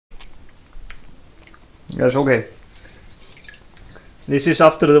Yes, okay. This is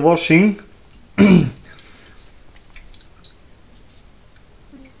after the washing.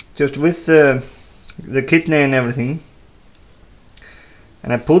 Just with the kidney and everything.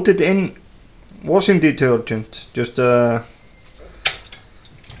 And I put it in washing detergent. Just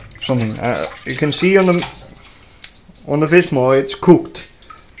something. You can see on the Fishmaw it's cooked.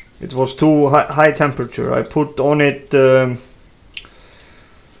 It was too high temperature. I put on it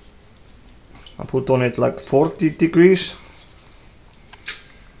like 40 degrees.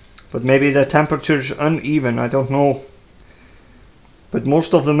 But maybe the temperature is uneven, I don't know. But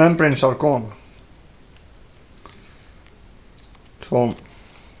most of the membranes are gone. So,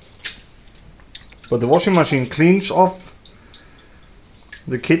 but the washing machine cleans off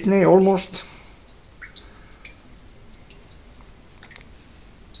the kidney almost.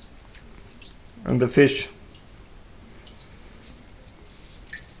 And the fish.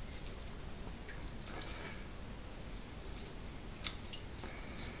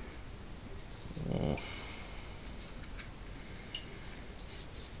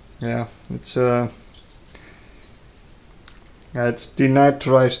 Yeah, it's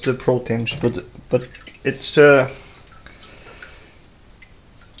denaturized the proteins, but it's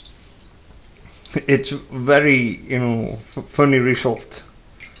very, funny result.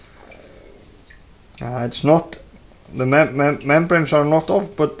 It's not, the membranes are not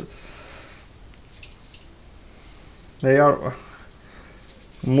off, but they are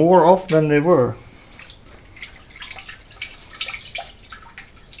more off than they were.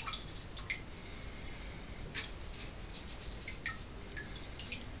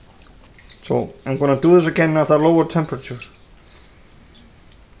 So I'm gonna do this again at a lower temperature.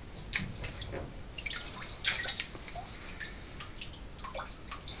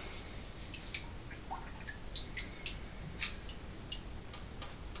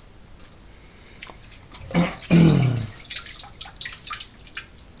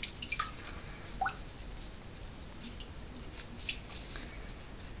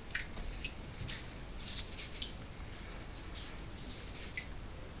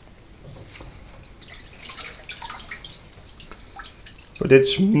 But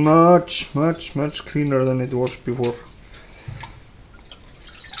it's much cleaner than it was before.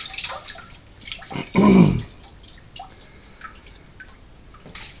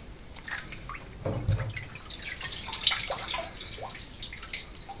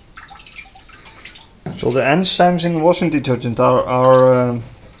 So the enzymes in washing detergent are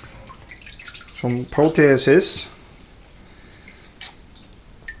some proteases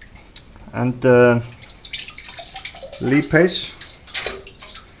and lipase.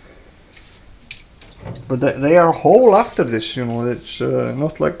 But they are whole after this, it's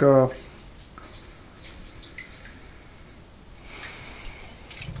not like a...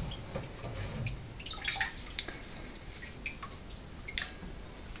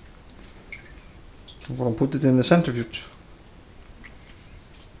 I'm gonna put it in the centrifuge.